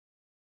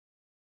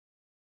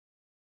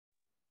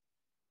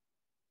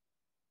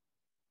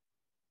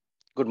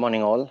Good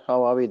morning, all.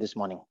 How are we this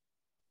morning?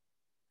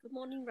 Good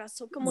morning,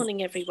 Russell. Good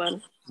morning,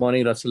 everyone.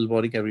 Morning, Russell.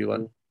 Morning,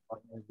 everyone.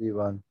 Morning,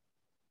 everyone.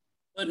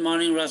 Good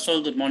morning,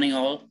 Russell. Good morning,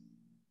 all.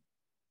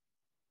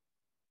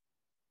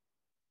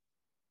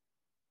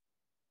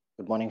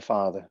 Good morning,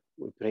 Father.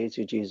 We praise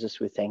you, Jesus.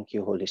 We thank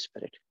you, Holy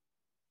Spirit.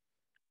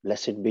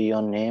 Blessed be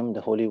your name,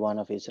 the Holy One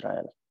of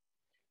Israel,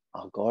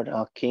 our God,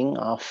 our King,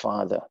 our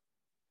Father,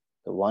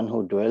 the one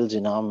who dwells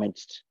in our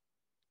midst,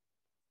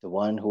 the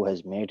one who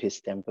has made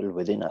his temple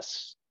within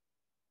us,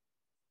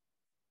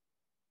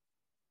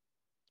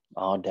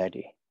 our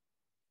Daddy.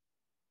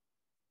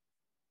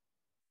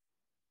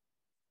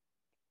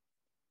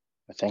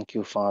 I thank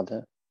you,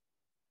 Father,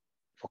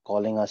 for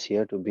calling us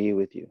here to be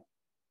with you.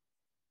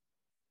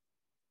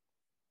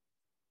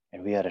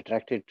 And we are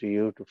attracted to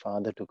you, to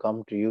Father, to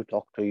come to you,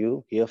 talk to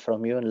you, hear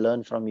from you, and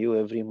learn from you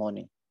every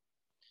morning.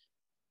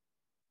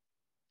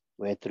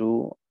 Where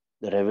through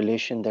the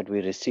revelation that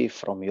we receive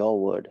from your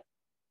word,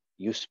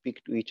 you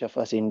speak to each of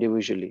us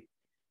individually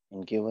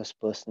and give us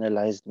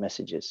personalized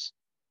messages,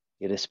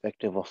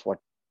 irrespective of what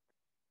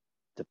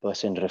the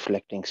person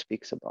reflecting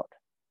speaks about.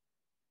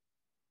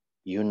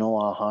 You know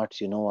our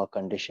hearts, you know our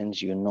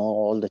conditions, you know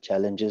all the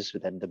challenges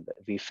that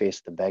we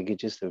face, the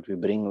baggages that we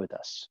bring with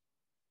us.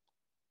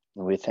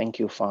 And we thank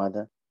you,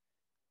 Father,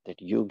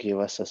 that you give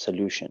us a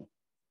solution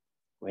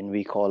when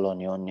we call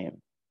on your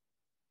name.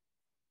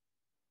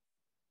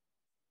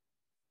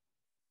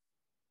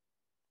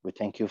 We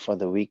thank you for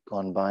the week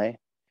gone by,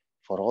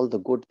 for all the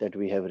good that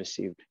we have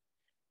received.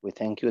 We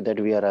thank you that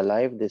we are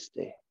alive this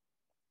day,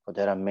 for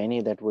there are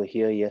many that were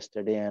here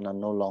yesterday and are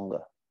no longer.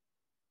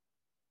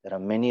 There are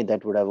many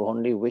that would have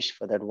only wished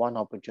for that one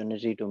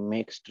opportunity to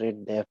make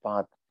straight their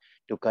path,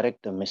 to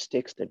correct the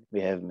mistakes that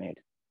we have made.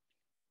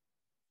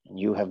 And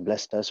you have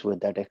blessed us with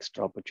that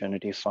extra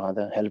opportunity,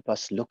 Father. Help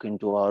us look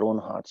into our own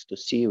hearts to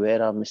see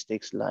where our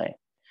mistakes lie.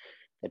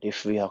 That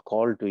if we are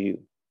called to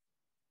you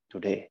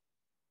today,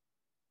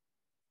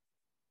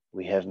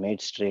 we have made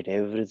straight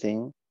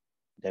everything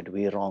that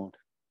we wronged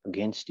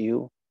against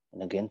you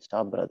and against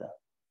our brother.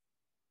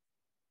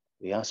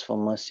 We ask for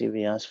mercy,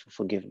 we ask for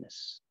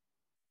forgiveness.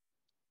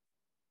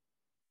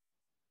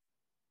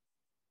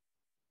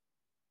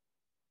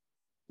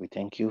 We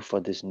thank you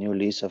for this new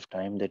lease of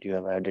time that you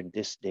have added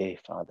this day,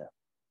 Father.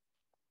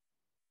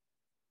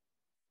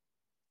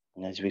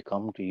 And as we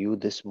come to you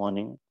this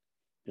morning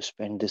to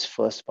spend this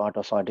first part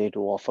of our day to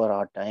offer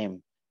our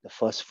time, the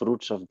first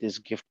fruits of this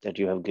gift that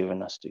you have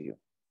given us to you,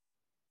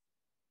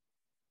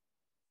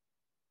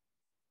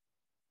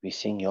 we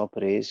sing your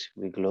praise,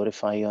 we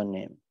glorify your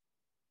name,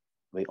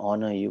 we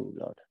honor you,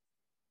 Lord.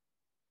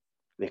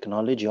 We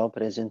acknowledge your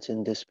presence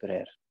in this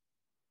prayer.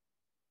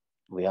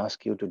 We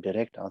ask you to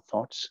direct our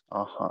thoughts,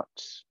 our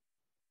hearts,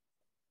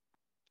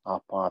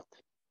 our path,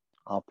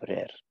 our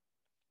prayer.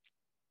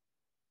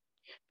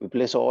 We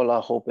place all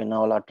our hope and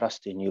all our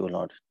trust in you,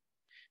 Lord.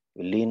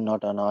 We lean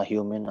not on our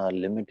human, our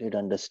limited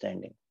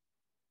understanding,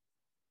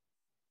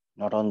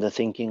 not on the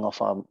thinking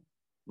of our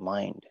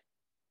mind,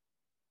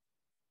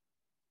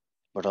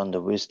 but on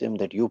the wisdom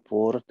that you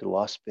pour through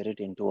our spirit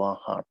into our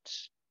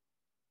hearts.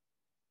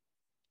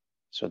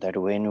 So that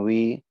when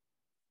we,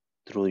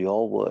 through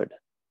your word,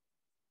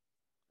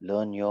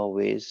 learn your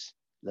ways,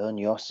 learn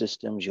your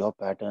systems, your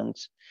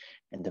patterns,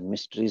 and the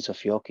mysteries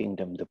of your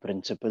kingdom, the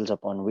principles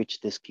upon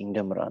which this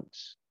kingdom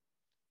runs,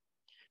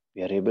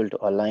 we are able to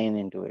align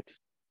into it.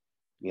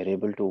 We are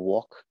able to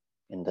walk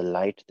in the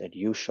light that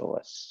you show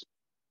us.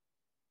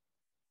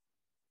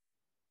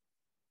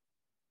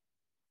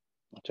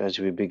 So as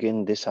we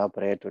begin this our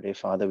prayer today,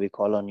 Father, we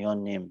call on your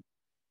name,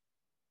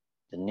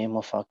 the name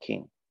of our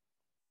King,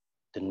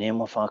 the name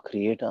of our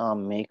Creator, our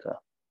Maker,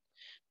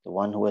 the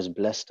one who has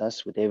blessed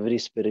us with every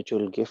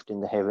spiritual gift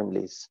in the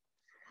heavenlies,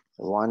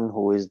 the one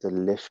who is the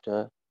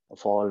lifter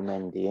of all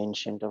men, the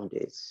Ancient of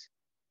Days.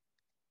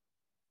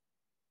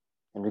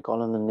 And we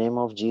call on the name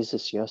of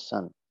Jesus, your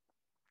Son,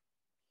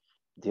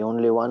 the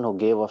only one who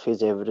gave of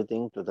his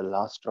everything to the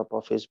last drop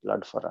of his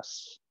blood for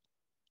us.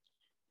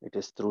 It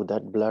is through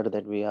that blood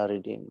that we are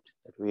redeemed,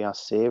 that we are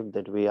saved,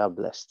 that we are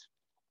blessed.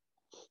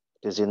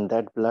 It is in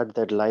that blood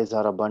that lies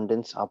our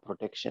abundance, our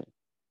protection.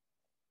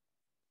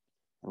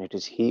 And it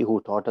is he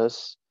who taught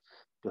us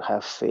to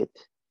have faith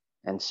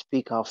and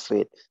speak our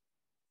faith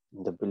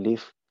in the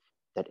belief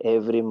that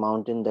every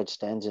mountain that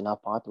stands in our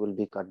path will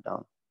be cut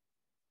down.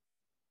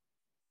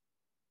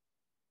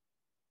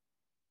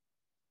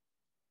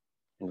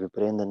 And we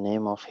pray in the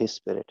name of his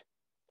Spirit,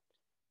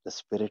 the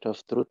Spirit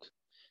of truth,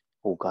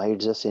 who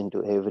guides us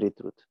into every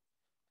truth,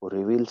 who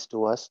reveals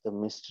to us the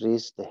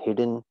mysteries, the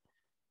hidden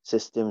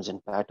systems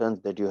and patterns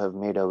that you have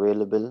made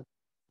available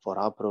for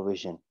our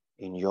provision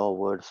in your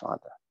word,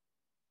 Father.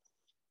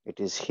 It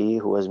is he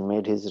who has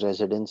made his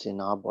residence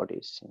in our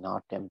bodies, in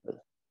our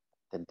temple,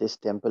 that this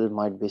temple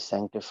might be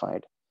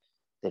sanctified,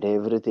 that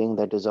everything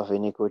that is of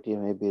iniquity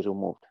may be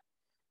removed.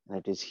 And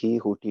it is he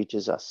who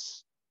teaches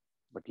us,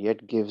 but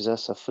yet gives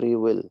us a free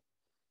will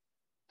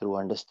through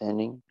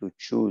understanding to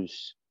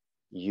choose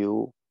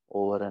you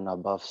over and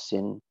above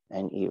sin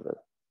and evil.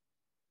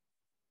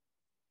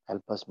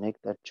 Help us make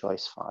that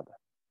choice, Father.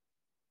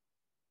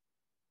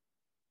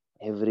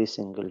 every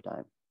single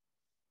time.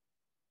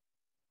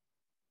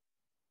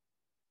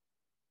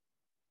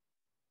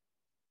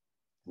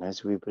 And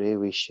as we pray,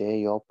 we share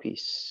your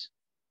peace,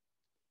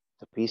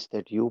 the peace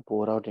that you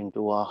pour out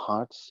into our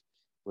hearts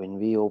when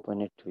we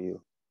open it to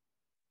you,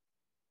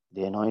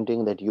 the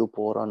anointing that you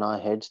pour on our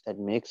heads that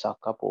makes our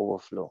cup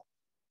overflow.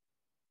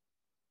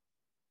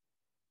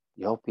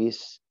 Your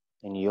peace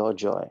and your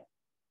joy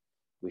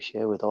we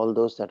share with all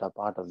those that are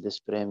part of this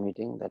prayer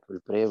meeting that will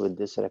pray with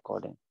this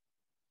recording.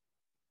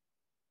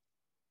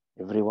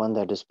 Everyone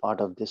that is part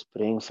of this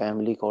praying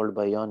family called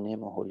by your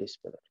name, O Holy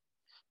Spirit.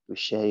 We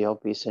share your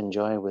peace and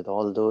joy with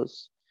all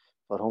those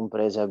for whom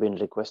prayers have been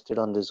requested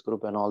on this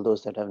group and all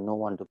those that have no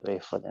one to pray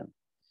for them.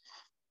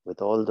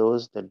 With all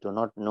those that do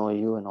not know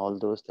you and all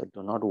those that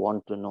do not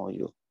want to know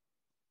you.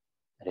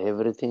 That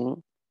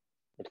everything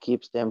that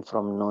keeps them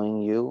from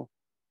knowing you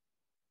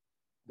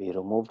be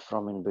removed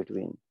from in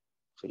between.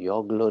 For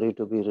your glory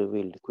to be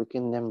revealed.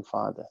 Quicken them,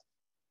 Father.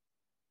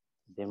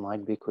 They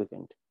might be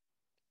quickened.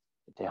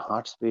 That their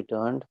hearts be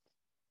turned.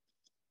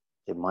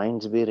 Their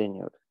minds be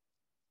renewed.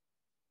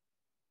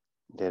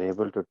 They're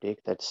able to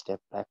take that step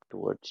back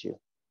towards you,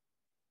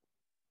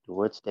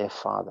 towards their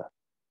Father.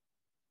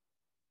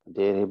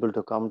 They're able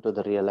to come to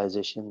the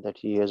realization that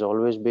He has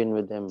always been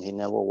with them. He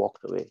never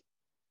walked away.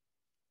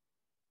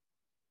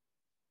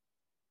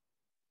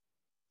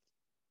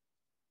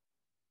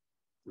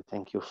 We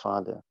thank you,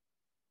 Father,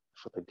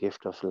 for the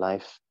gift of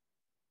life,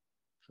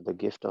 for the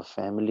gift of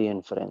family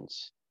and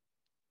friends,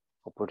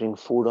 for putting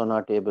food on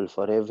our table,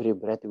 for every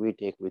breath we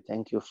take. We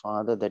thank you,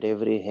 Father, that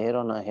every hair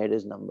on our head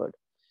is numbered.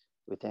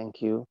 We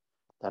thank you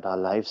that our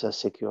lives are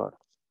secured,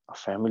 our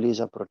families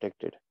are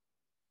protected.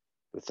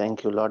 We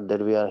thank you, Lord,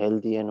 that we are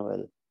healthy and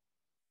well.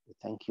 We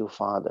thank you,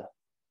 Father,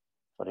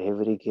 for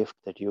every gift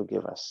that you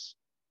give us,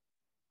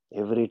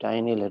 every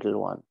tiny little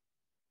one,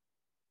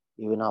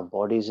 even our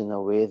bodies in the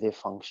way they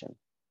function,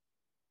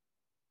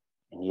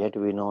 and yet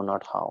we know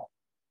not how.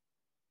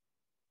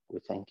 We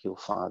thank you,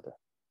 Father.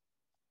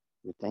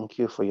 We thank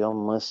you for your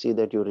mercy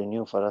that you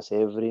renew for us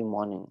every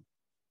morning.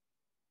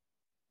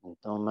 And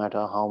no matter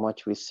how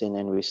much we sin,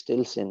 and we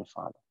still sin,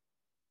 Father,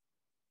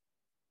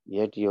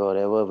 yet you are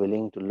ever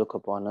willing to look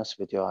upon us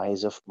with your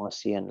eyes of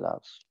mercy and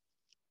love.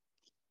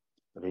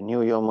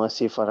 Renew your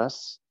mercy for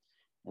us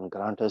and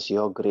grant us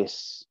your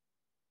grace,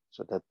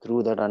 so that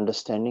through that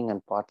understanding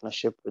and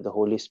partnership with the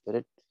Holy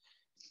Spirit,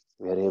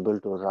 we are able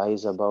to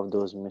rise above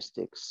those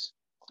mistakes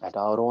at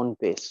our own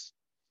pace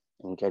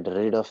and get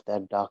rid of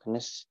that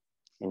darkness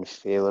in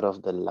favor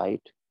of the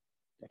light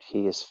that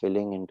He is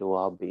filling into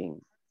our being,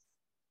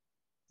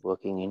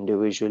 working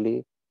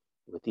individually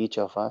with each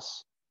of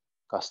us,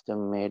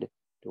 custom made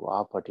to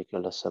our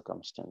particular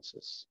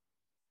circumstances.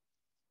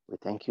 We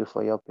thank you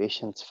for your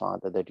patience,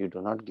 Father, that you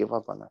do not give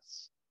up on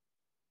us.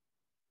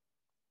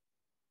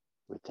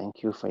 We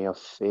thank you for your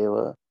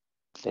favor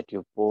that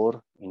you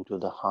pour into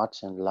the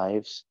hearts and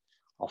lives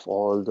of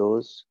all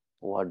those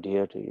who are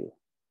dear to you.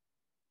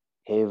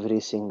 Every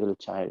single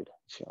child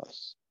of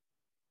yours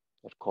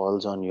that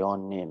calls on your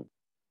name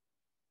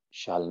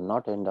shall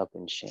not end up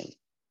in shame.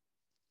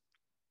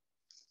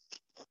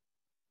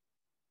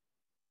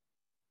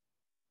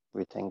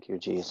 We thank you,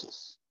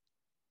 Jesus.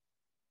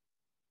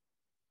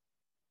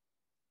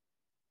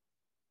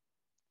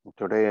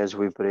 Today, as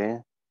we pray,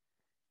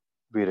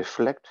 we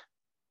reflect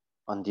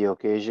on the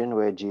occasion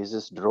where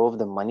Jesus drove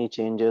the money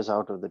changers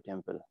out of the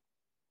temple.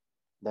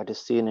 That is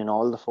seen in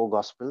all the four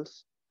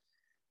Gospels.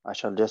 I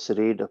shall just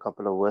read a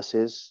couple of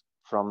verses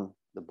from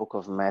the book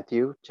of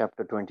Matthew,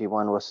 chapter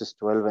 21, verses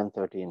 12 and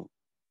 13,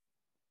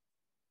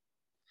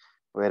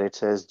 where it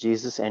says,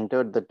 Jesus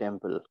entered the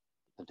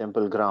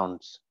temple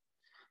grounds,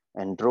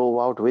 and drove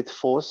out with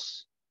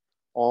force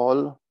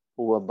all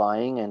who were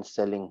buying and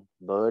selling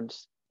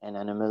birds and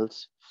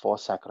animals for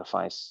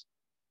sacrifice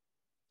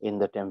in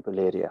the temple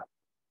area.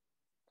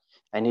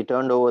 And he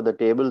turned over the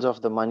tables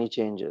of the money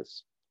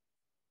changers,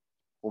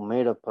 who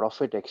made a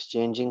profit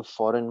exchanging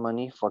foreign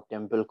money for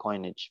temple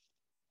coinage.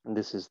 And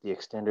this is the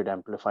extended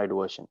amplified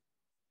version.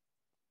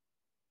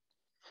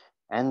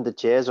 And the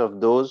chairs of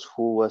those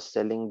who were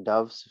selling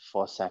doves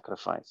for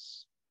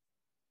sacrifice.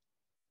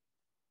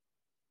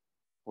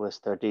 Verse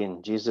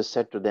 13, Jesus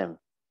said to them,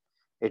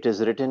 it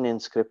is written in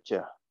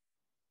Scripture,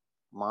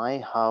 my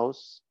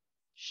house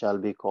shall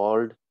be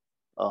called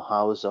a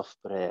house of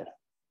prayer,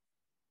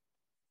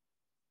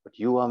 but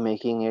you are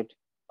making it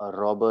a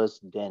robber's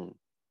den.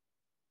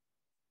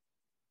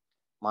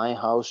 My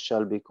house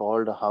shall be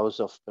called a house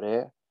of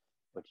prayer,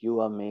 but you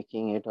are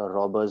making it a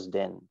robber's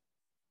den.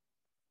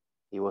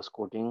 He was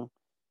quoting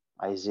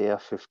Isaiah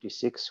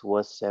 56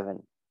 verse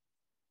 7,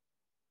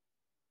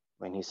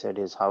 when he said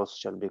his house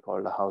shall be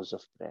called a house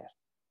of prayer.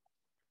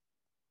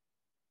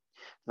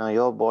 Now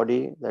your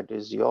body, that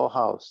is your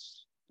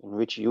house in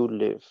which you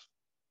live,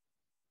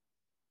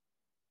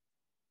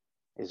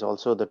 is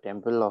also the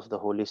temple of the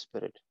Holy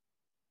Spirit,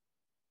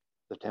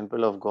 the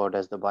temple of God,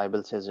 as the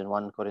Bible says in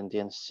 1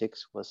 Corinthians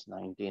 6 verse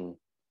 19.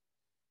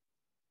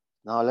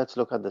 Now let's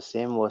look at the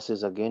same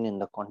verses again in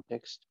the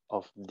context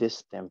of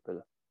this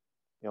temple,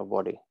 your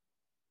body.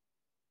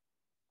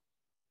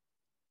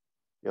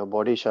 Your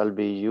body shall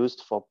be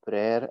used for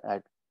prayer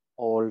at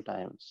all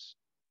times.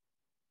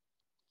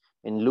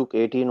 In Luke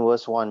 18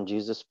 verse 1,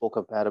 Jesus spoke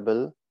a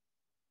parable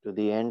to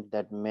the end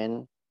that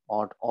men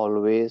ought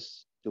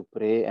always to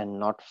pray and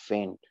not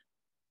faint.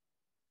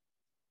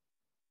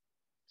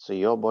 So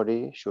your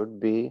body should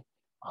be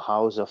a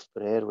house of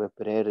prayer where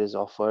prayer is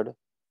offered,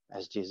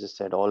 as Jesus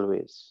said,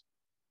 always.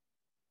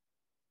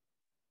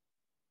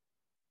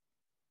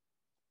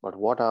 But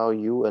what are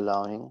you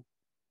allowing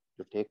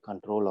to take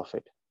control of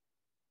it?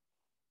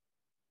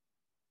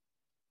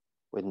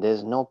 When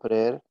there's no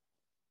prayer,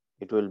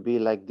 it will be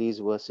like these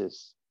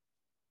verses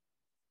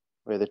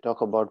where they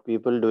talk about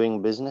people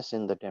doing business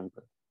in the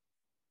temple,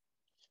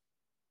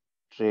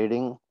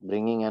 trading,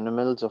 bringing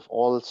animals of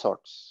all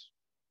sorts.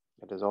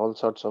 It is all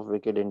sorts of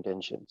wicked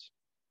intentions.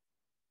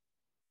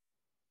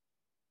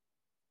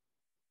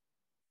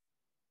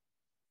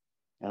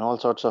 And all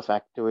sorts of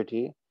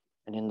activity,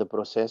 and in the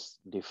process,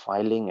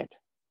 defiling it.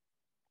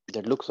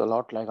 That looks a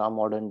lot like our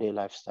modern day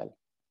lifestyle,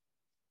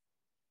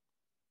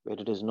 where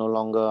it is no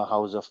longer a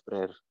house of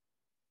prayer.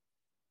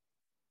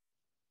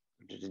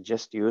 It is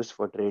just used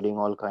for trading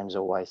all kinds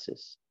of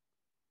vices.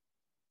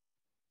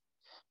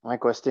 My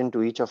question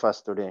to each of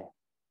us today,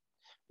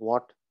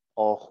 what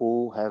or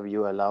who have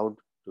you allowed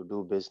to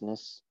do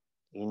business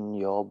in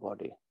your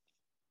body?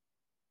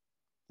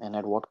 And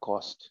at what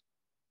cost?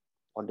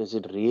 What is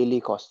it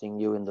really costing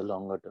you in the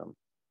longer term?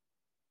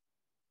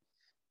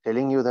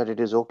 Telling you that it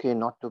is okay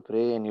not to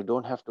pray and you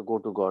don't have to go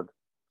to God.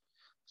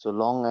 So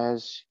long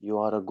as you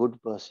are a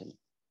good person,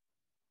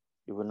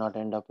 you will not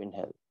end up in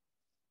hell.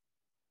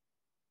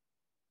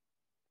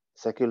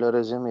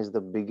 Secularism is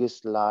the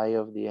biggest lie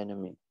of the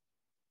enemy.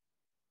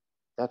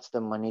 That's the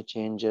money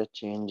changer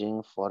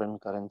changing foreign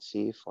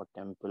currency for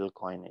temple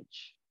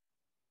coinage.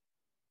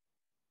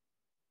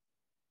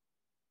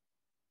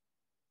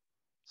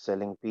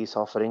 Selling peace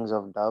offerings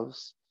of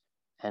doves,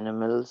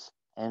 animals,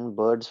 and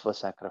birds for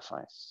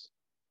sacrifice.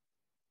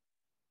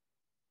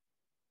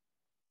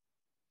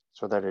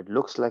 So that it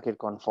looks like it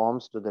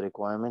conforms to the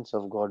requirements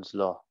of God's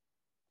law.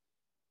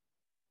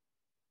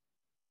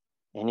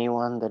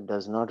 Anyone that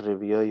does not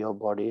revere your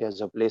body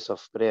as a place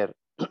of prayer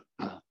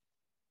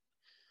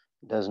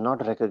does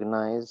not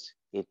recognize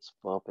its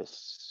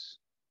purpose.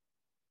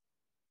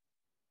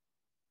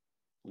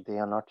 They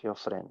are not your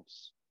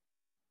friends.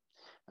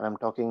 And I'm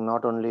talking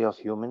not only of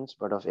humans,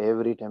 but of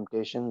every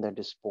temptation that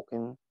is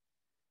spoken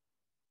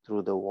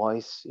through the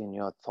voice in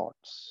your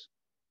thoughts.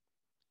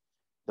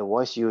 The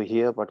voice you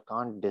hear but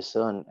can't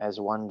discern, as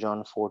 1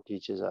 John 4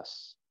 teaches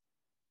us.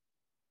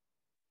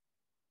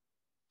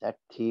 That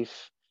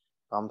thief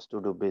comes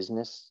to do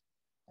business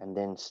and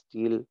then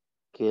steal,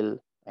 kill,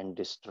 and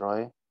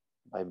destroy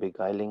by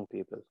beguiling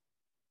people.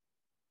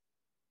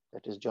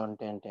 That is John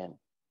 10:10.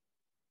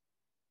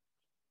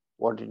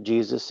 What did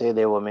Jesus say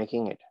they were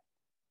making it?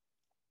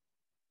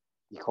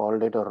 He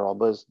called it a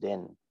robber's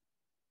den.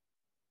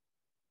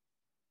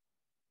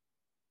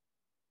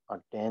 A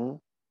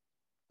den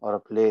or a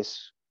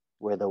place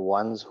where the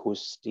ones who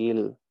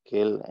steal,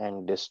 kill,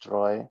 and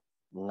destroy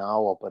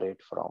now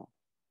operate from.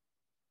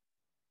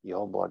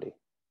 Your body.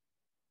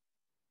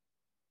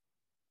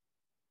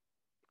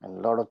 And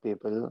a lot of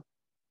people,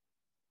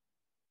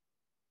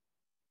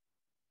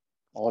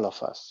 all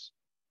of us,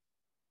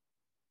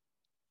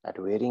 at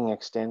varying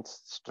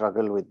extents,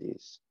 struggle with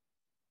these.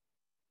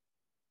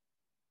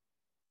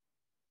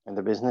 And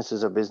the business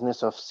is a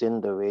business of sin,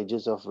 the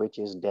wages of which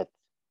is death.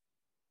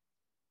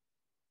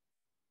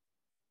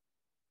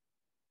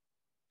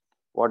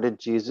 What did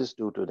Jesus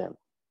do to them?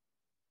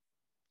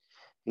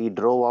 He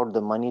drove out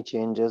the money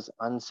changers,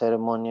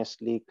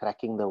 unceremoniously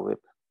cracking the whip.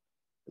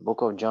 The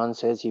book of John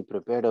says he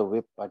prepared a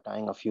whip by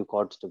tying a few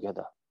cords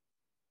together.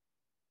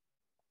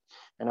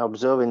 And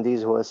observe in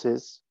these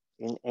verses,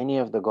 in any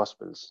of the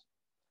Gospels,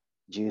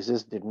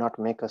 Jesus did not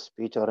make a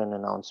speech or an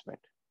announcement.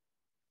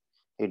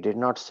 He did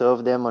not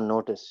serve them a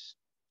notice.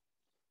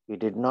 He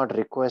did not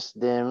request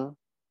them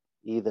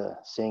either,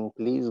 saying,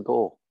 please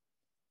go.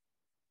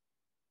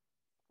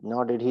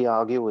 Nor did he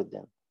argue with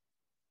them.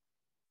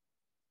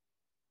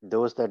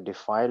 Those that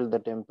defiled the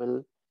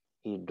temple,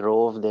 he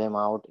drove them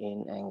out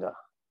in anger.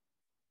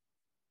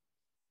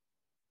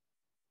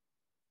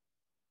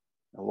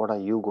 Now, what are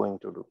you going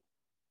to do?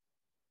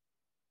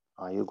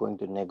 Are you going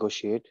to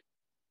negotiate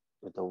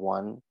with the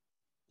one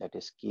that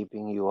is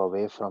keeping you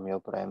away from your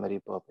primary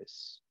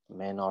purpose?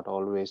 Men ought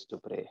always to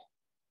pray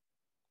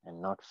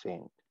and not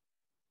faint.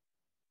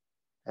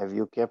 Have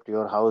you kept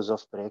your house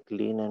of prayer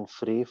clean and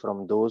free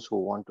from those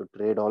who want to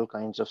trade all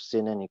kinds of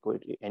sin and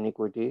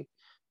iniquity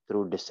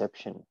through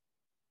deception?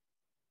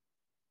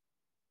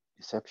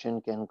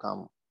 Deception can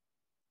come,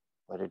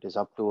 but it is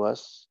up to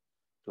us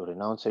to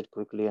renounce it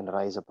quickly and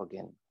rise up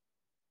again.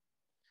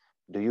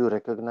 Do you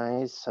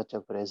recognize such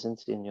a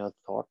presence in your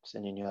thoughts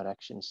and in your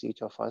actions?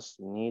 Each of us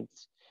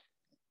needs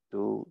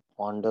to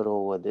ponder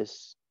over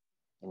this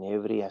in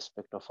every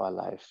aspect of our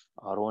life,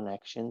 our own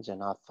actions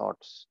and our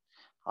thoughts.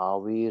 Are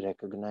we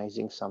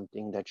recognizing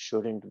something that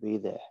shouldn't be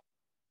there?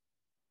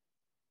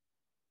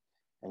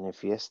 And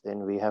if yes,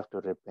 then we have to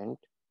repent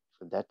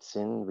for that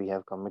sin we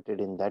have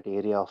committed in that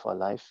area of our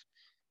life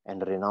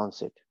and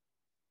renounce it,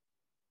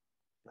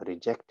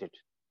 reject it,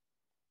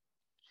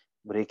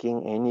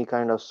 breaking any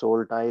kind of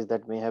soul ties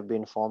that may have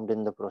been formed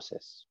in the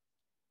process,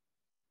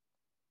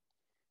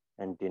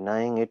 and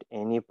denying it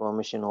any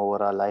permission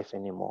over our life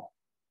anymore.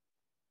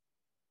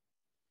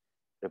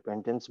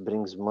 Repentance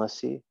brings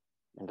mercy,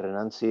 and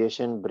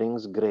renunciation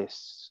brings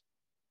grace.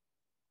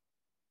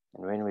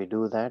 And when we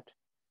do that,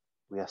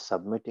 we are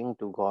submitting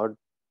to God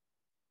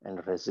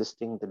and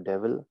resisting the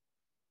devil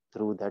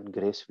through that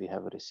grace we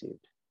have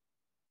received.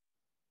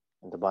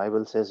 And the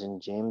Bible says in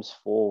James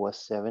 4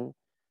 verse 7,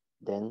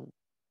 then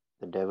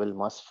the devil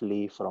must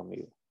flee from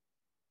you.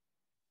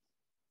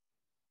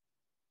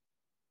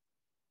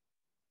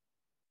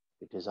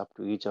 It is up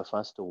to each of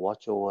us to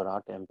watch over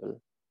our temple,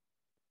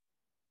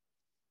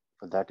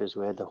 for that is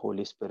where the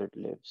Holy Spirit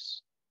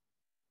lives.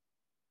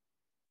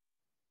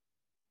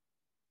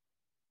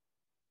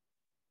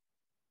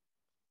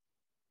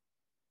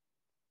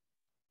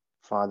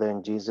 Father,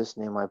 in Jesus'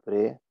 name I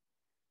pray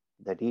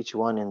that each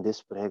one in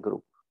this prayer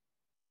group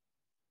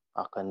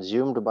are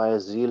consumed by a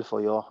zeal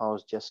for your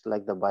house, just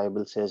like the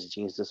Bible says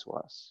Jesus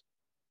was.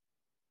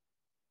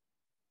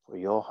 For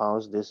your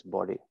house, this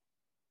body.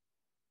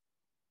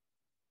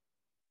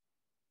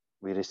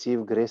 We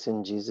receive grace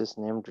in Jesus'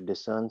 name to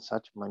discern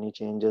such money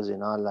changes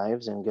in our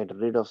lives and get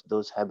rid of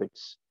those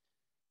habits,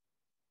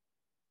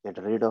 get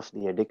rid of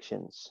the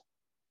addictions,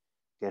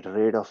 get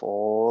rid of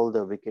all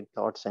the wicked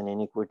thoughts and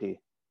iniquity,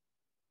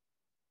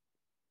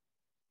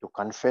 to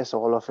confess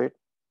all of it,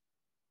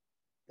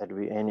 that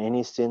we, and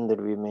any sin that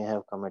we may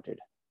have committed,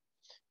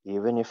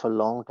 even if a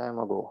long time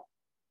ago,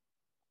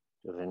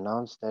 to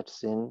renounce that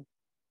sin,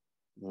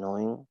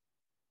 knowing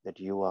that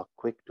you are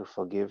quick to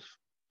forgive,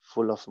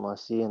 full of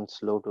mercy and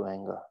slow to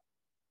anger.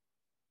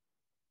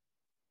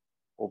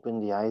 Open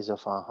the eyes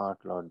of our heart,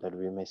 Lord, that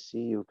we may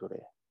see you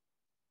today.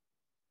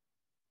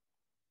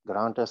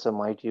 Grant us a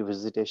mighty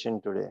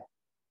visitation today.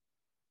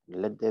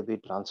 Let there be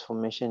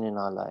transformation in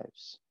our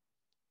lives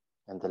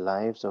and the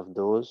lives of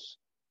those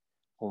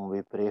whom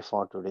we pray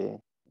for today,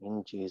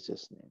 in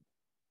Jesus' name.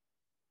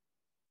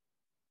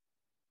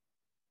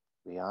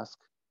 We ask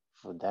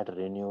for that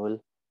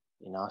renewal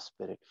in our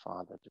spirit,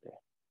 Father, today.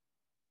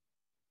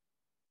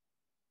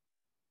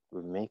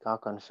 We make our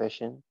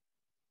confession,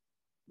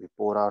 we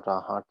pour out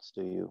our hearts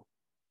to you,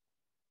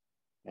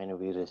 and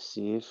we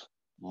receive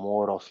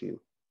more of you.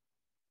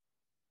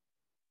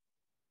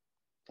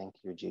 Thank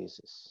you,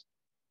 Jesus.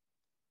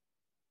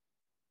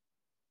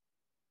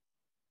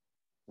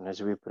 And as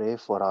we pray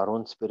for our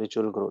own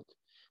spiritual growth,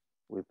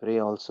 we pray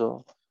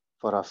also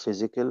for our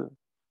physical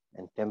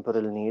and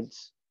temporal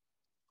needs,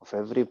 of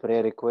every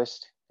prayer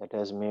request that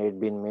has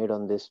been made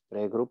on this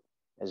prayer group,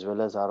 as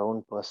well as our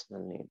own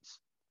personal needs.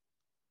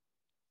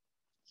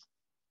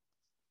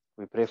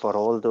 We pray for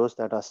all those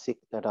that are sick,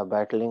 that are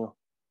battling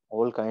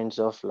all kinds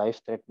of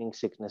life-threatening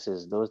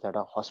sicknesses, those that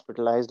are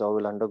hospitalized or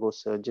will undergo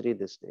surgery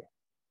this day.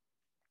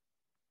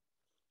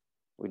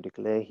 We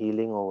declare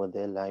healing over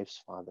their lives,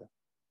 Father.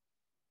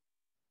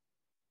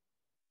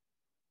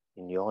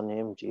 In your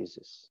name,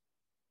 Jesus.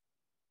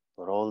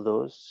 For all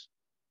those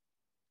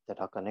that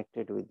are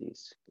connected with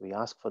these, we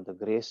ask for the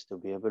grace to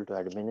be able to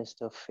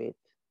administer faith,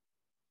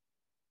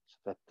 so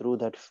that through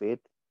that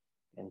faith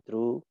and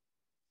through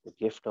the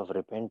gift of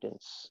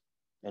repentance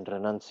and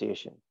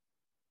renunciation,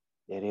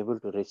 they are able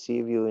to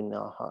receive you in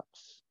our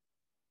hearts.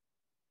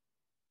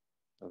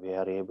 We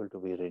are able to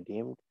be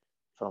redeemed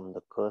from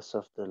the curse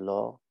of the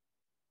law,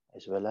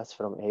 as well as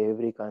from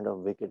every kind of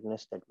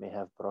wickedness that may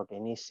have brought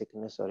any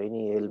sickness or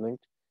any ailment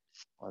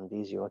on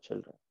these your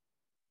children.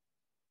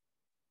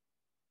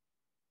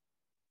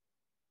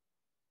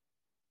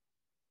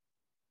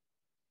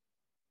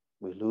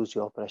 We lose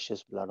your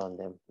precious blood on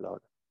them, Lord,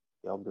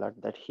 your blood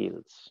that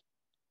heals.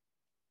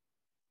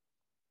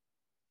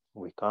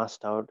 We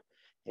cast out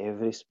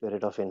every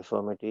spirit of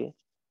infirmity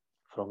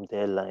from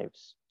their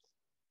lives,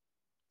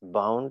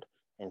 bound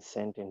and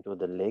sent into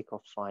the lake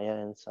of fire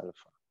and sulfur.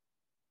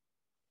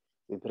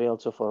 We pray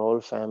also for all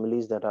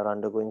families that are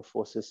undergoing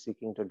forces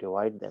seeking to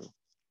divide them.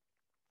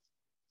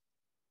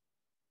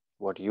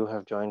 What you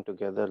have joined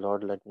together,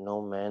 Lord, let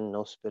no man,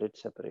 no spirit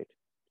separate.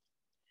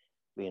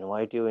 We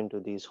invite you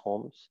into these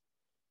homes.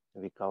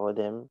 We cover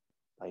them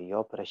by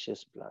your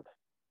precious blood.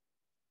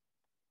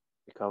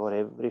 We cover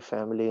every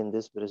family in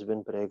this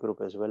Brisbane prayer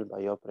group as well by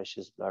your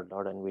precious blood,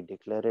 Lord, and we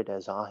declare it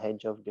as our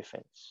hedge of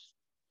defense,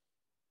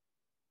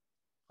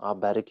 our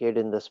barricade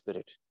in the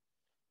spirit.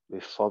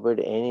 We forbid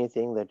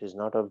anything that is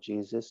not of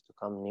Jesus to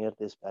come near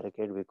this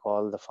barricade. We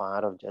call the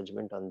fire of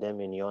judgment on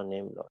them in your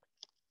name, Lord.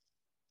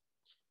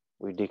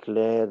 We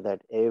declare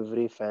that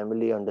every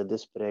family under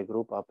this prayer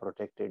group are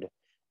protected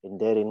in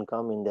their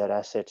income, in their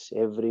assets,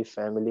 every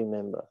family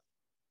member,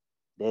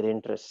 their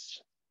interests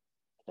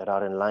that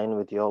are in line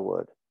with your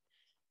word,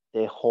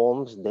 their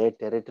homes, their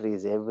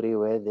territories,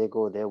 everywhere they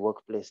go, their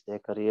workplace, their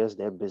careers,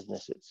 their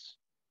businesses.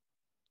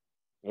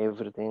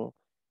 Everything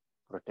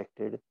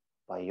protected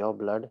by your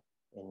blood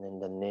and in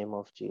the name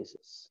of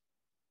Jesus.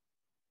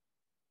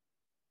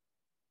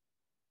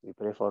 We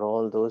pray for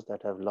all those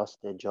that have lost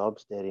their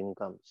jobs, their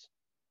incomes.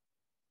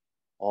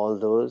 All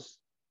those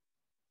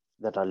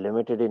that are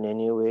limited in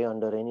any way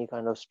under any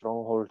kind of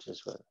strongholds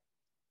as well.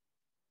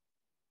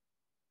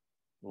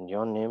 In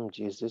your name,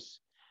 Jesus,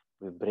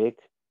 we break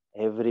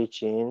every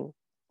chain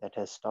that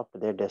has stopped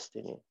their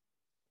destiny.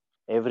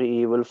 Every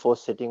evil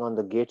force sitting on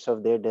the gates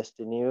of their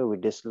destiny, we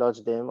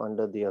dislodge them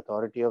under the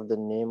authority of the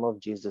name of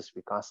Jesus.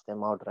 We cast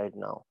them out right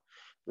now.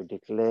 We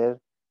declare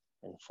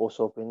and force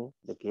open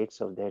the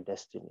gates of their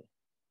destiny.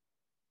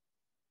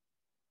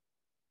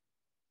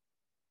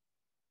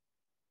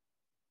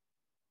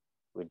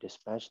 We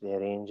dispatch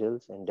their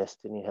angels and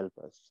destiny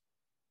helpers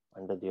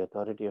under the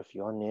authority of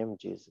your name,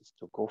 Jesus,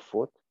 to go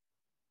forth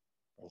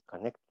and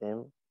connect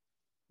them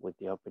with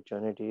the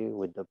opportunity,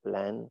 with the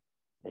plan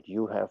that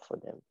you have for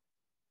them,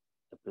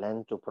 the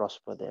plan to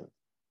prosper them,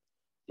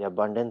 the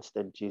abundance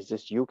that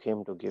Jesus, you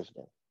came to give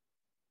them,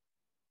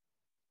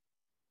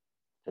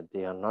 that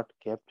they are not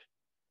kept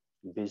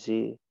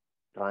busy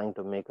trying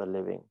to make a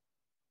living,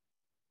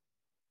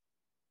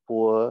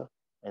 poor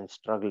and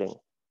struggling,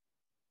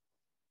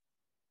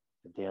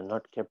 that they are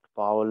not kept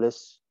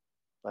powerless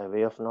by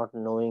way of not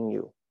knowing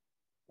you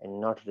and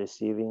not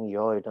receiving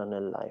your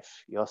eternal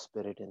life, your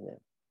spirit in them.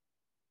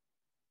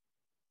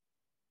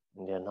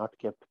 And they are not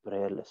kept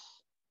prayerless.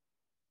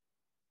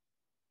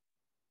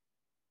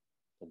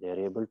 But they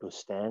are able to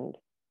stand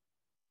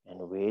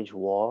and wage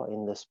war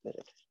in the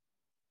spirit,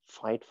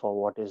 fight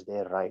for what is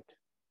their right,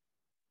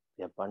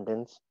 the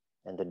abundance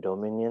and the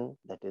dominion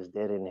that is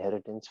their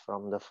inheritance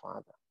from the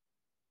Father.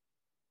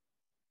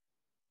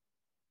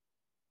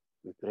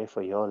 We pray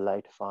for your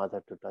light,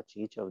 Father, to touch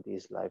each of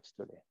these lives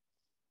today.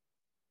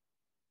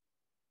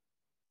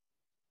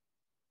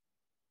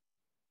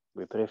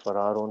 We pray for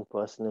our own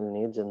personal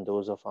needs and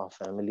those of our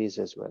families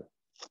as well.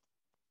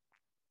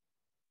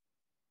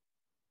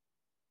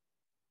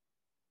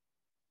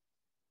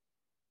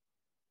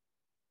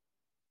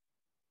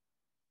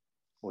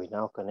 We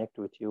now connect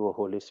with you, O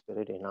Holy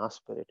Spirit, in our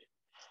spirit.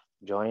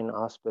 Join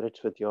our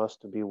spirits with yours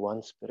to be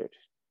one spirit,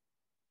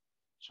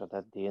 so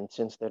that the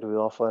incense that we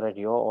offer at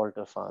your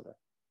altar, Father,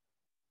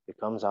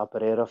 becomes our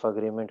prayer of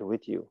agreement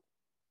with you.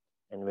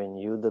 And when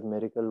you, the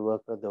miracle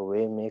worker, the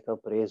way maker,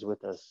 prays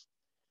with us,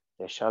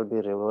 there shall be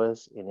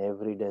rivers in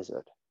every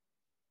desert.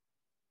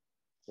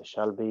 There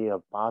shall be a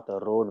path, a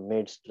road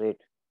made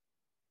straight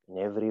in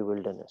every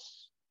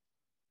wilderness.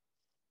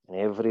 In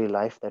every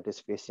life that is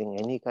facing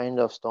any kind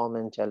of storm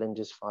and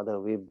challenges, Father,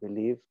 we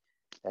believe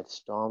that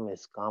storm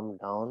is calmed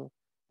down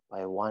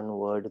by one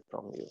word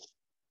from you,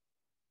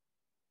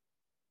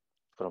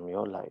 from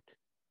your light.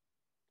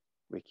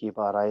 We keep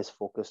our eyes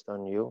focused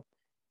on you,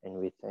 and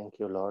we thank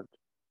you, Lord,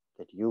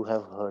 that you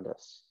have heard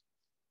us,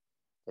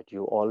 that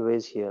you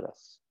always hear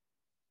us.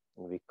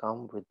 And we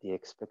come with the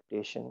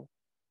expectation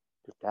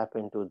to tap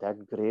into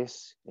that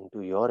grace,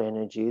 into your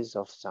energies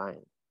of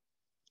Zion.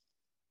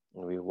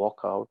 And we walk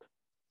out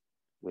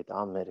with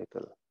our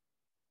miracle.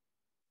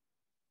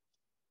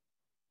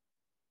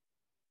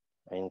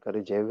 I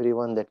encourage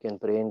everyone that can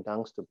pray in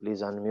tongues to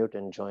please unmute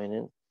and join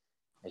in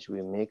as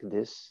we make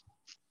this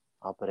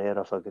our prayer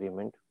of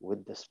agreement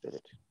with the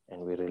Spirit,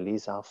 and we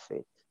release our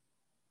faith.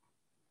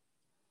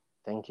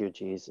 Thank you,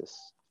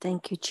 Jesus.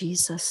 Thank you,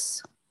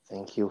 Jesus.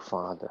 Thank you,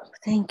 Father.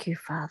 Thank you,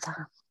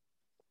 Father.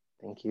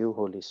 Thank you,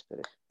 Holy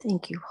Spirit.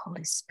 Thank you,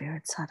 Holy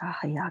Spirit.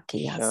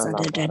 Sarahayakiya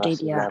Shala sadadadiya.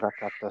 barasila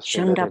rakata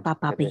Shanda selere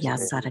papapiya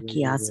kereste.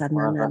 sarakiya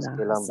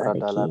sananana Maraskilam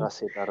bradala saraki.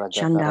 rasita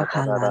Shanda rajakara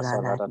kadara halalaladia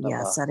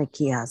salarabba.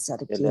 sarakiya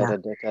sarakiya.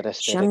 Selere de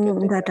kereste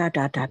rekete. Shanda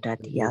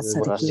dadadadiya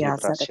Urasi sarakiya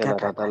prasela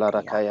radala sarakadadiya.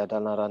 rakaya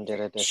dana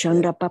randere deste.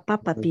 Shanda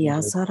papapiya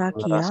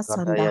sarakiya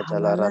sanda Maraskataya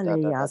jalara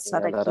halalaliya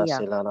dadadadiya lara sarakiya.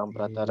 silaram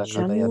bradara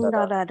kadaya Shanda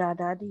dada.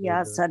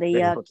 dadadadiya sarayakiya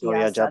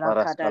Rekutoya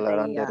japaraskala sarakadadiya.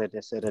 randere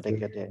desere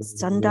rekete.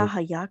 Sanda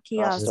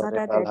hayakiya Rastore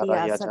balara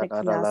sadadadiya ya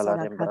janara sarakiya lala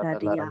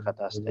rembradala sarakadadiya.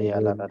 rakataste ya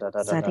lara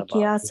dadadada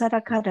ba. Sarakia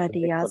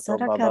Sarakadadia Rekoto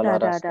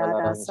babalara Sarakadada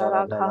skalaran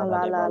jarada lara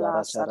de Sarakalala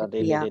balara chara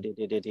de de Sarakia de de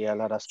de de de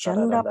alara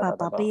Shanda skararanda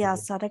dada ba. Papapia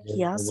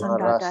Sarakia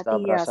Marasta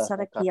Sandadadia brasa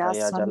Sarakia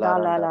kataya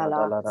jalaran dara Sandalala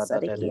dalara da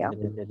de de Sarakia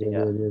de de de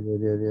ya.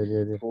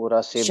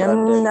 Pura si Shanda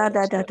brandele da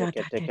da reste da da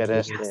rekete da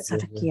dia kereste.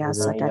 Sarakia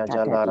Aya Sadadadia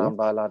jalaran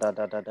bala da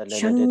da da de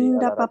le de de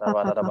Shanda alara da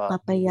ba Papa da da ba.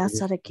 Papaya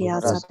Sarakia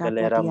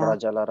Raskeleram Sadadadia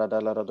brajalara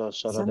dalara do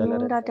soro de le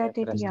Sanda da rendere dia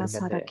kreste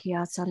kete.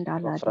 Sarakia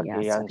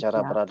Sandaladia Rofraki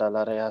anjara Sarakia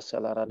bradalare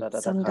asalara da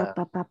da da Sanda kaya.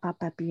 Papa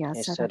Papia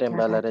Eserem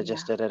balare Sarakadadia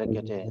gestere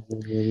rekete.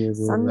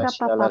 Sanda Rashiala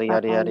Papa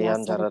riari ari Papaya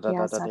anjara da Sarakia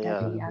da da da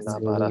ya. Sadadia La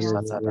bara Sarakia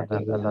sata da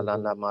da Sadadia kalala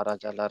la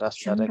maraja la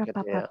rasta Shanda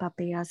Papa rekete.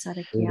 Papaya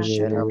Sarakia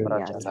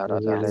Shelambra Sadadia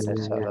jalara Sarakia dale de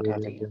sala da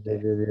Sadadadia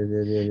rekete.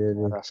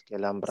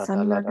 Raskelambra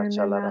Sanda dalara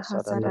chalara Nana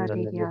sara da da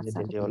de Hasadadia de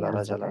de de ola Sarakia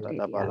raja la da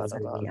Sadadia bala da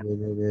ba. Sarakia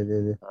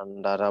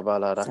Andara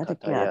bala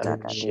Sarakia rakataya.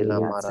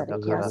 Shila Dadadia mara da Sarakia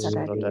kara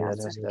soro Sadadia dele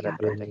restere Sarakia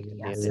preteke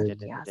Dadadia de de de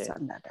de Sarakia de.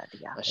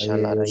 Sandadadia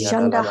Ashalara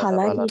yada Shanda la da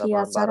bala da Haladidia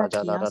ba. Bara Sarakia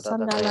Sarakia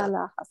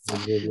Sandalala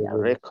Hasarakia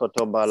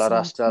Rekoto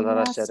balarasta la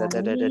rasta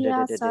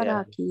Santia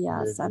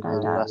Sarakia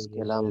Sadada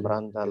Raskelam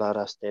branda la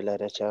rastela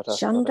rechara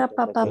Shanda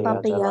Papa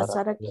Papaya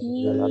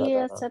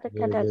Sarakia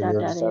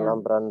Sadakada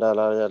Salam branda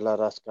la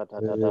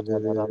raskata da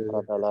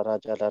rambrada la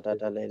raja da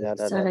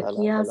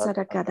Sarakia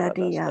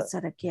Sadakada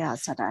Sarakia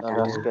Sadada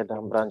Raske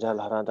dam branja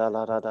la rada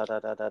la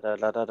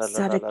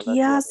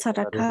Sarakia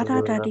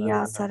Sadakada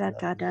Dadia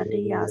Sarakada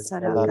Dia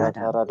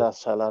Sarakada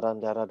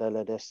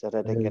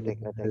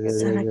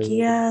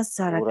Sarakia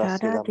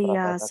Sarakada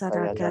Dia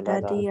Sarakada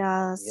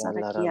Dia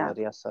Sarakia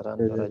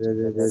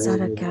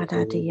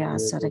Sarakada Dia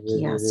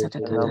Sarakia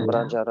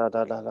Sarakada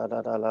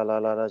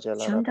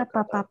Shanda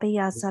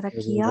Papaya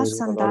Sarakia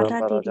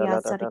Sandada Dia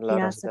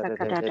Sarakia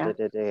Sarakada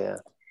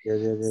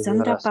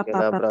Sanda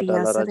Papa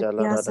Papaya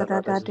Sarakia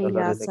Sadada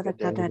Dia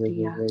Sarakada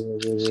Dia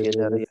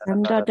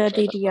Sanda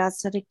Dia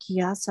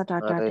Sarakia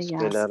Sadada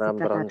Dia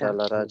Sarakada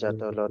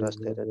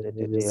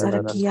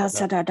Sarakia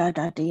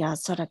Sadada Dia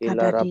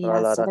Sarakada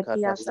Dia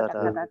Sarakia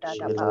Sarakada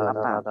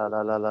Papa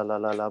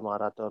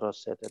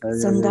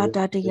Sanda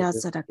Dia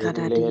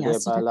Sarakada Dia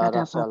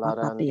Sarakada Papa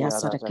Papaya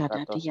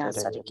Sarakada Dia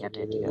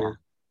Sarakada Dia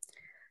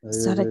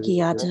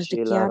Sarakia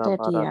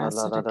Dia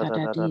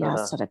Sarakada Dia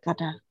Sarakada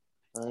Sarakada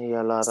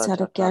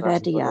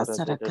Dia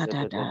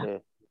Sarakada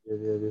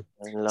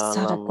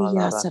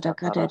Sarakia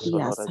Sarakada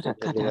Dia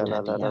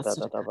Sarakada Dia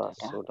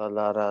Sarakada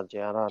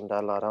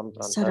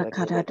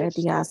Sarakada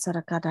Dia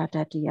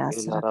Sarakada Dia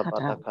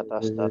Sarakada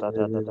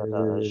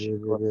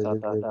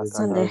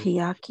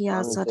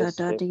Sandehiakia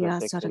Sadada Dia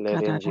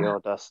Sarakada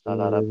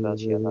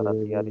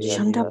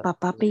Shanda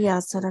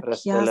Papapia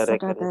Sarakia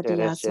Sadada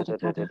Dia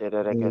Sarakada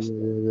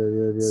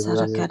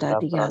Sarakada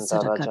Dia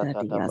Sarakada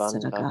Dia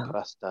Saraka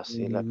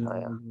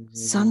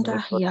Sanda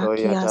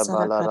Hiakia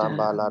Sarakada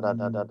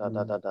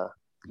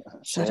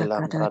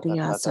Sarakada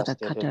Dia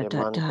Sarakada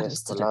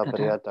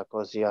Sarakada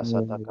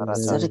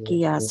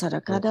Sarakia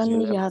Sarakada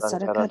Nia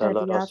Sarakada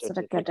Dia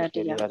Sarakada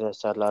Dia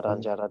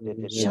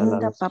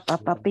Shanda Papa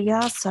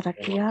Papia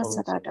Sarakia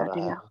Sadada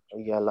Dia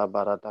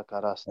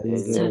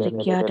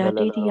Sarakia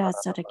Dadia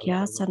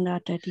Sarakia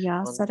Sanada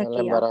Dia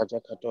Sarakia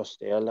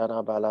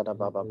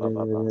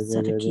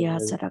Sarakia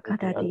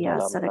Sarakada Dia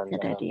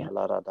Sarakada Dia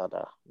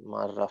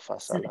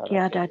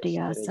Sarakia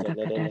Dadia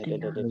Sarakada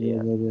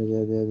Dia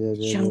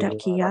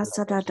Shandakia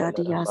Sadada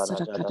Dia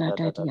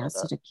Sarakada Dia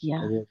Sarakia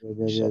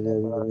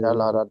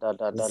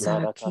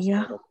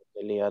Sarakia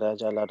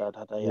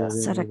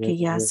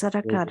Sarakia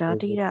Sarakada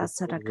Dia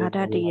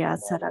Sarakada Dia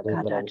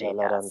Sarakada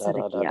Dia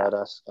Sarakia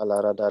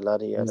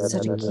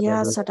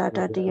Sarakia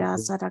Sadada Dia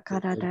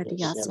Sarakada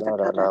Dia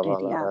Sarakada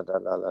Dia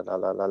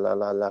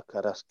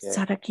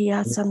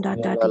Sarakia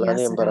Sandada Dia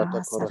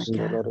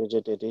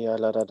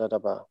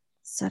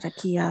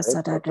Sarakia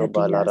Sadada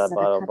Dia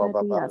Sarakada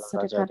Dia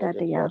Sarakada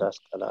Dia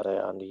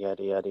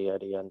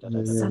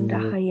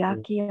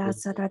Sandahayakia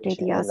Sadada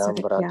Dia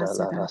Sarakia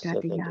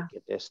Sadada Dia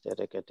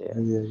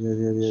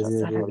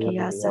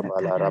Sarakia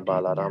Sarakada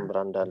Dia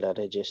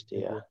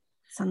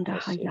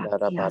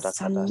Sandahayakia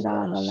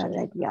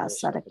Sandaladia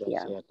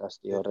Sarakia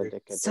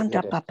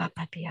Sanda Papa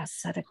Papia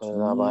Sarakia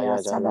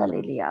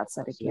Salalilia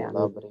Sarakia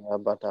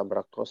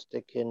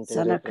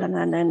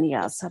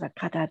Salakanania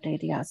Sarakada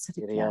Dia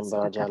Sarakia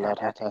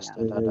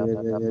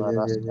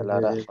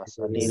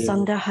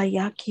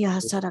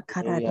Sandahayakia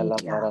Sarakada Dia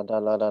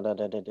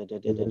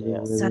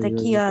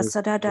Sarakia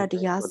Sadada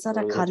Dia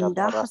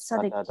Sarakanda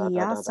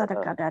Sarakia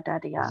Sarakada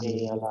Dia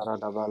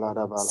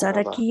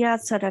Sarakia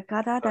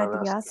Sarakada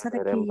Dia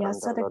Sarakia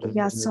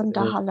Sarakia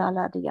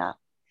Sandahalala Dia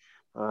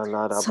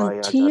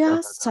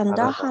Santia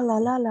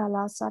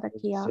Sandahalala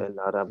Sarakia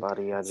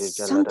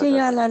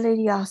Santia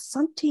Lalilia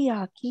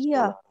Santia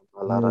Kia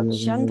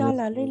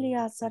Shandala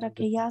Lilia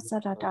Sarakia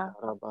Sarada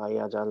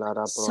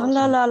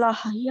Sandala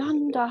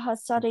Hayanda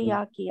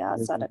Hasariakia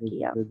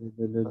Sarakia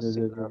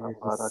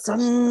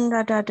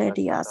Sandada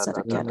Dia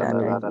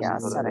Sarakada Dia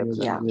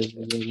Sarakia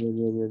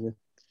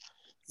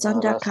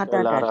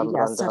Sandakada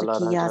Dia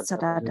Sarakia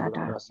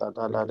Sarada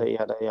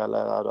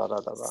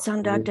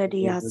Sandada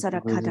Dia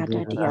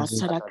Sarakada Dia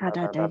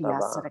Sarakada Dia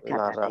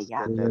Sarakada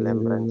Dia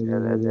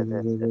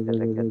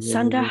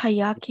Sanda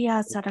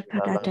Hayakia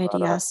Sarakada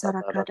Dia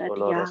Sarakada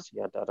Dia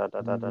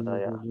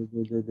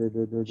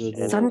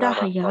Sanda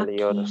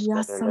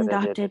Hayakia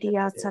Sanda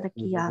Dia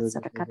Sarakia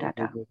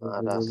Sarakada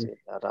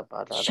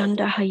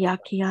Shanda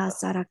Hayakia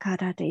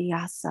Sarakada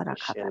Dia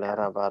Sarakada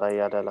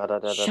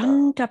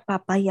Shanda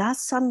Papaya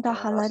Sanda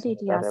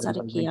Haladidia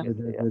Sarakia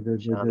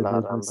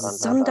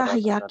Sanda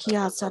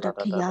Hayakia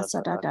Sarakia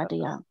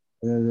Sadadadia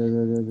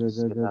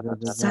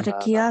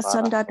Sarakia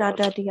Sanda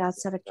Dadadia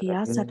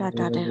Sarakia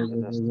Sadadadia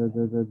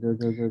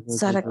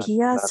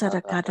Sarakia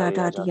Sarakada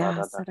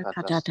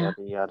Sarakada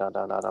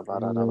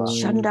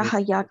Shanda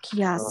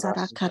Hayakia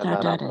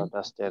Sarakada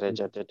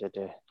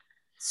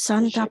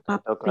Santa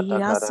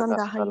Papia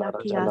Sanda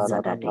Hayakia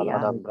Sadadia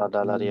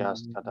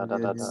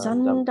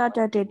Sanda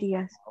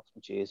Dadia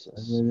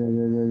Jesus.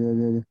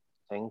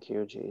 Thank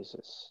you,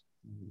 Jesus.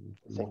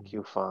 Thank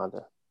you,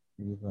 Father.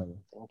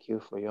 Thank you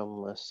for your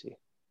mercy.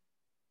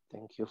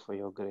 Thank you for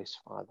your grace,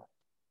 Father.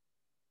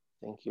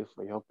 Thank you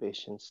for your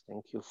patience.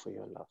 Thank you for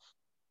your love.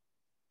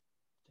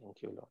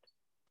 Thank you, Lord.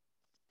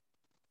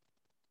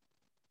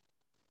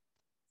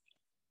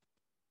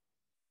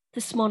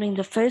 This morning,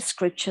 the first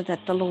scripture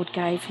that the Lord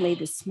gave me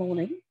this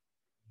morning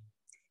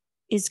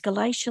is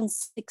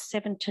Galatians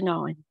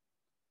 6:7-9.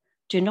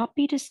 Do not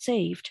be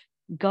deceived.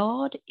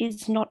 God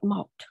is not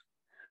mocked.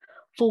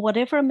 For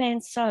whatever a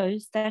man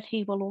sows, that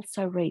he will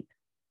also reap.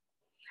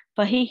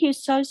 For he who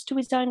sows to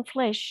his own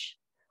flesh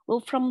will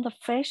from the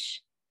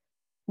flesh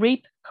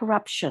reap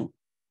corruption.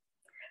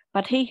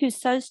 But he who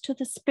sows to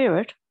the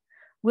Spirit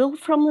will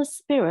from the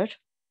Spirit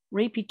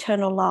reap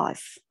eternal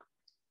life.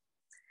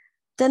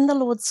 Then the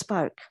Lord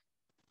spoke,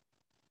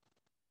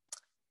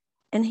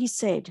 and he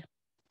said,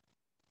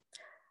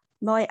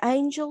 my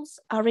angels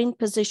are in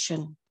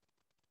position.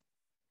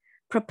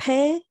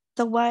 Prepare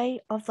the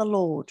way of the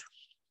Lord.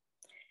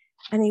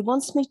 And he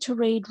wants me to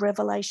read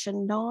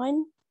Revelation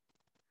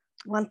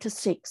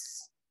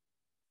 9:1-6.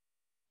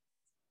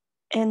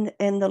 And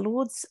the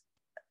Lord's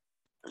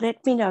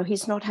let me know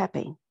he's not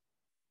happy.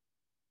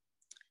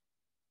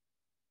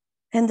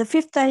 And the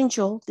fifth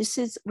angel, this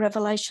is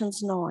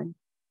Revelations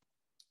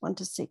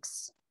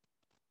 9:1-6.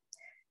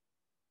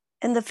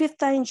 And the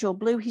fifth angel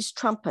blew his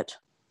trumpet,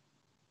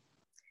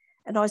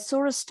 and I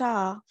saw a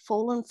star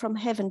fallen from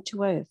heaven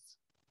to earth.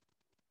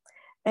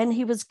 And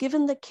he was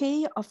given the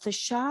key of the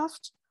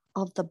shaft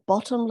of the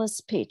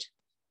bottomless pit.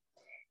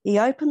 He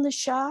opened the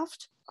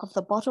shaft of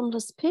the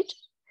bottomless pit,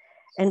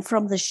 and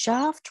from the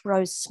shaft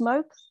rose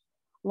smoke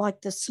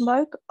like the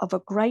smoke of a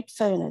great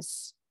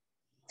furnace.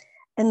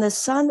 And the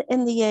sun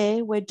and the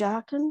air were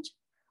darkened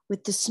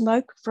with the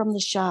smoke from the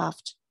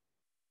shaft.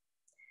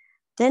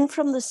 Then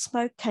from the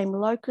smoke came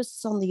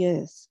locusts on the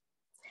earth,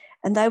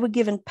 and they were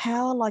given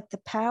power like the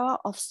power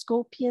of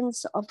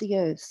scorpions of the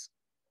earth.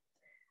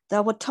 They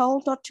were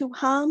told not to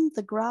harm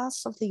the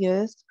grass of the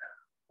earth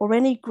or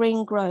any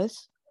green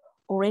growth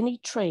or any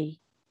tree,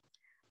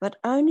 but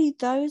only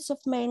those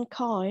of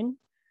mankind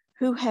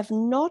who have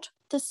not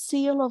the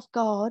seal of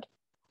God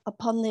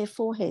upon their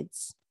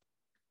foreheads.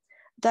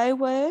 They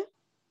were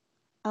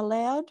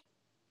allowed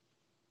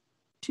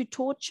to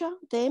torture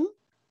them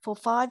for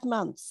 5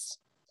 months,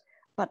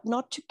 but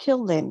not to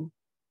kill them.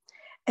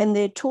 And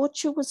their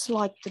torture was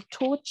like the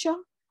torture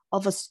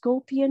of a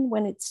scorpion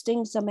when it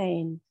stings a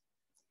man.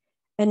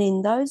 And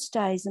in those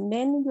days,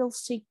 men will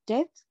seek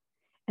death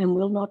and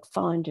will not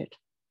find it.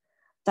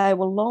 They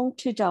will long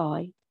to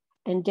die,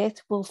 and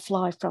death will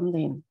fly from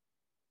them.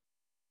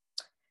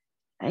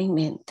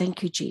 Amen.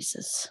 Thank you,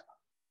 Jesus.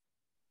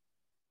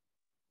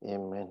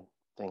 Amen.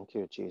 Thank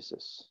you,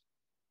 Jesus.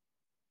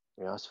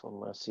 We ask for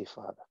mercy,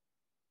 Father.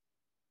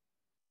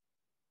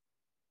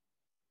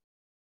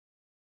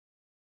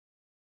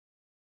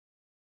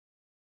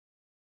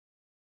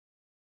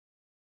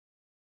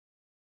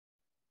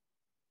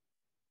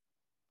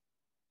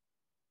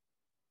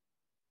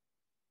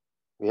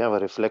 We have a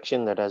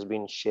reflection that has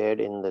been shared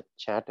in the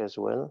chat as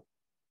well.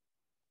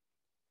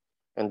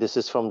 And this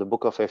is from the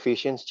book of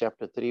Ephesians,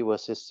 chapter 3,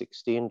 verses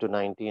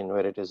 16-19,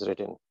 where it is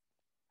written,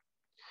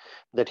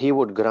 that he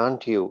would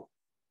grant you,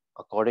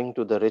 according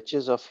to the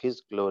riches of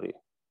his glory,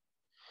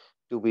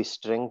 to be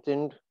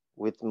strengthened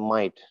with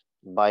might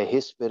by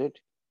his Spirit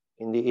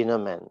in the inner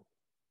man,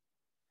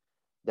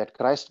 that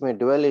Christ may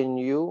dwell in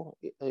you,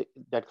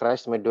 that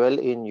Christ may dwell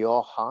in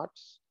your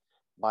hearts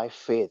by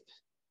faith,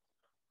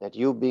 that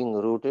you being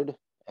rooted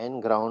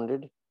and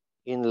grounded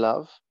in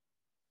love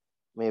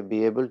may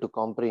be able to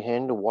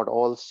comprehend with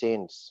all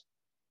saints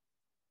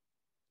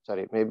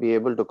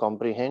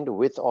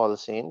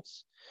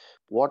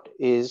what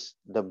is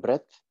the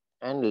breadth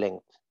and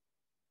length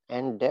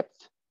and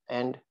depth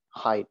and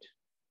height,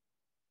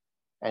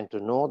 and to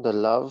know the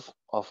love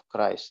of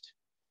Christ,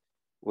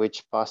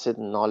 which passeth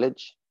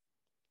knowledge,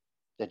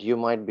 that you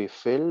might be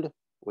filled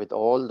with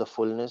all the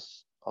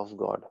fullness of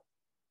God.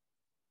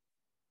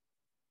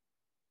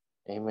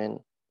 Amen.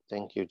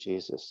 Thank you,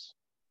 Jesus.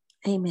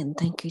 Amen.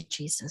 Thank you,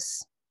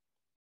 Jesus.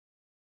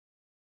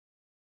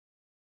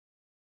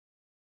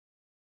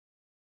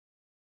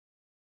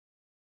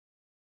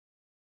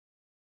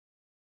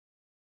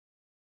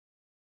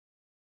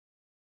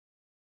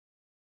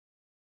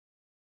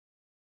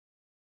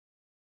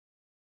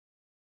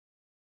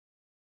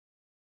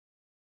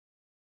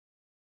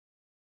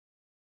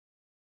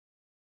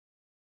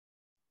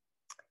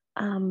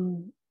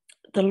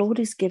 The Lord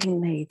is giving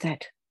me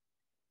that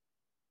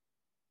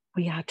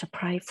we are to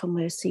pray for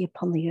mercy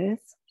upon the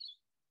earth.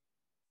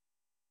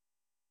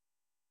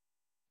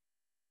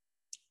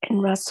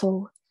 And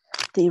Russell,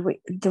 the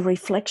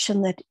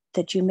reflection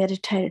that you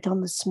meditated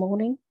on this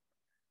morning,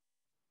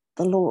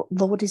 the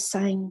Lord is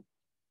saying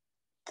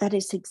that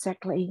is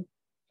exactly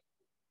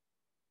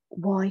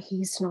why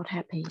he's not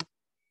happy.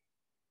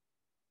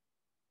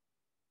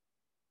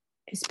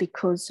 It's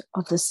because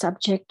of the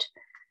subject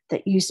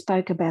that you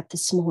spoke about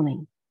this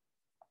morning.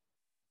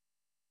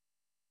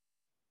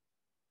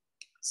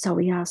 So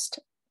he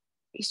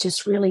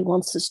just really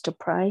wants us to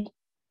pray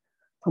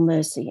for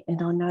mercy.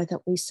 And I know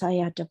that we say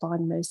our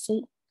divine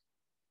mercy,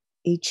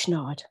 each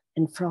night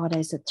and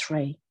Fridays at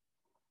 3.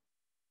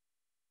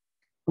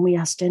 And we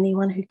asked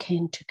anyone who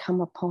can to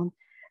come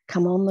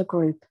on the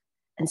group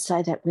and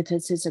say that with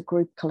us as a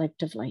group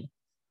collectively.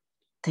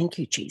 Thank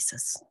you,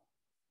 Jesus.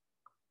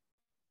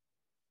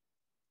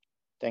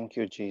 Thank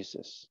you,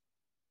 Jesus.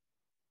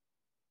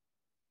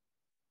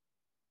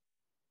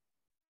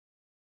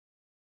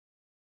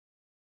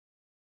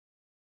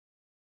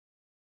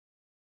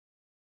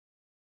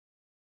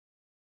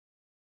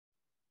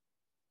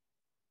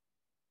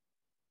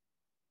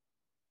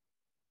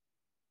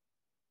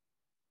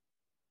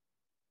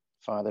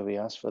 Father, we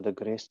ask for the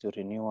grace to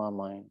renew our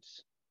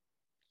minds,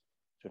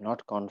 to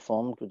not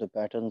conform to the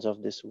patterns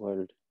of this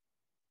world,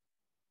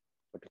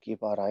 but to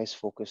keep our eyes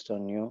focused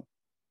on you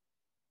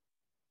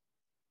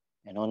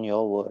and on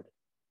your word,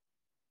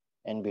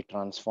 and be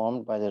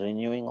transformed by the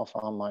renewing of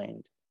our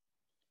mind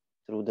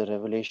through the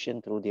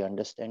revelation, through the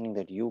understanding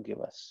that you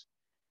give us,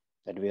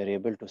 that we are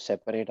able to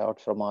separate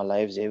out from our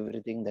lives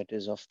everything that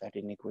is of that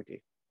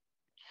iniquity,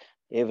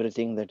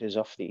 everything that is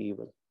of the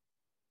evil,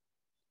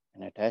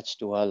 and attach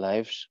to our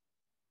lives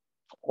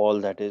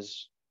all that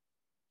is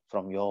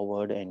from your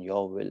word and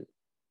your will,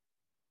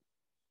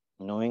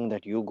 knowing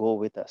that you go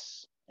with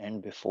us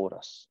and before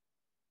us.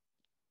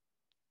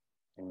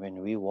 And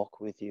when we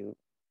walk with you,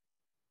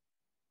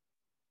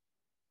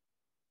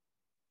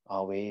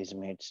 our way is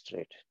made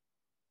straight.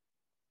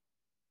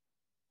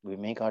 We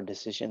make our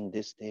decision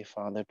this day,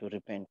 Father, to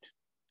repent.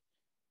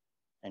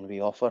 And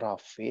we offer our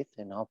faith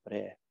and our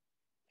prayer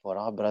for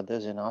our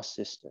brothers and our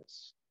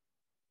sisters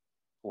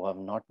who have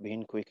not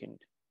been quickened,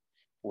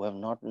 who have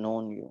not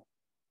known you,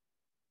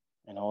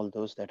 and all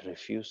those that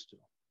refuse to.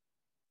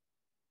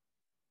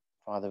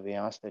 Father, we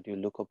ask that you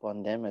look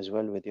upon them as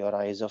well with your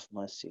eyes of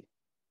mercy,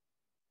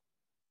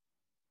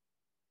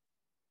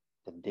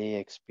 that they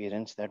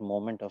experience that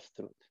moment of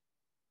truth.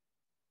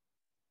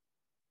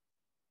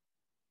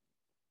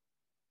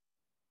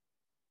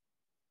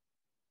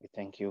 We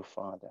thank you,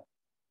 Father.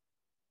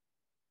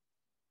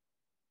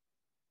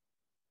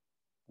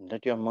 And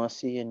let your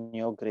mercy and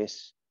your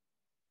grace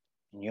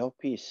and your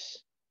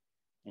peace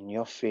and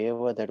your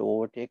favor that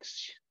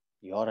overtakes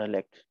your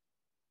elect,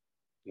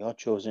 your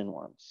chosen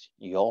ones,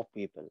 your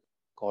people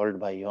called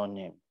by your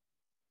name,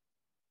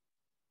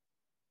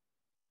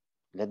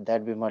 let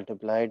that be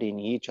multiplied in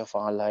each of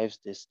our lives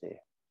this day,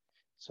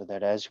 so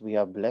that as we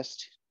are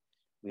blessed,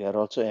 we are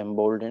also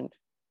emboldened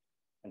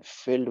and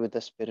filled with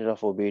the spirit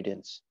of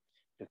obedience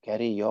to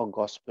carry your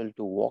gospel,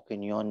 to walk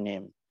in your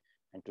name,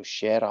 and to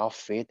share our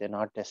faith and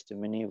our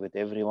testimony with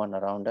everyone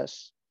around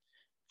us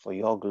for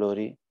your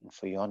glory and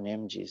for your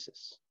name,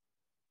 Jesus.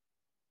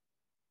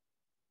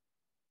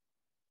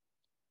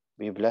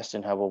 Be blessed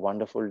and have a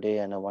wonderful day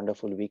and a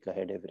wonderful week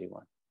ahead,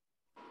 everyone.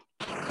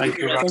 Thank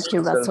you, Thank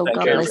you, Russell. Russell. Thank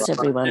God you, bless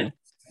everyone. everyone.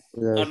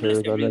 God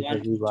bless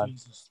everyone.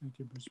 Jesus. Thank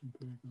you, Bishop.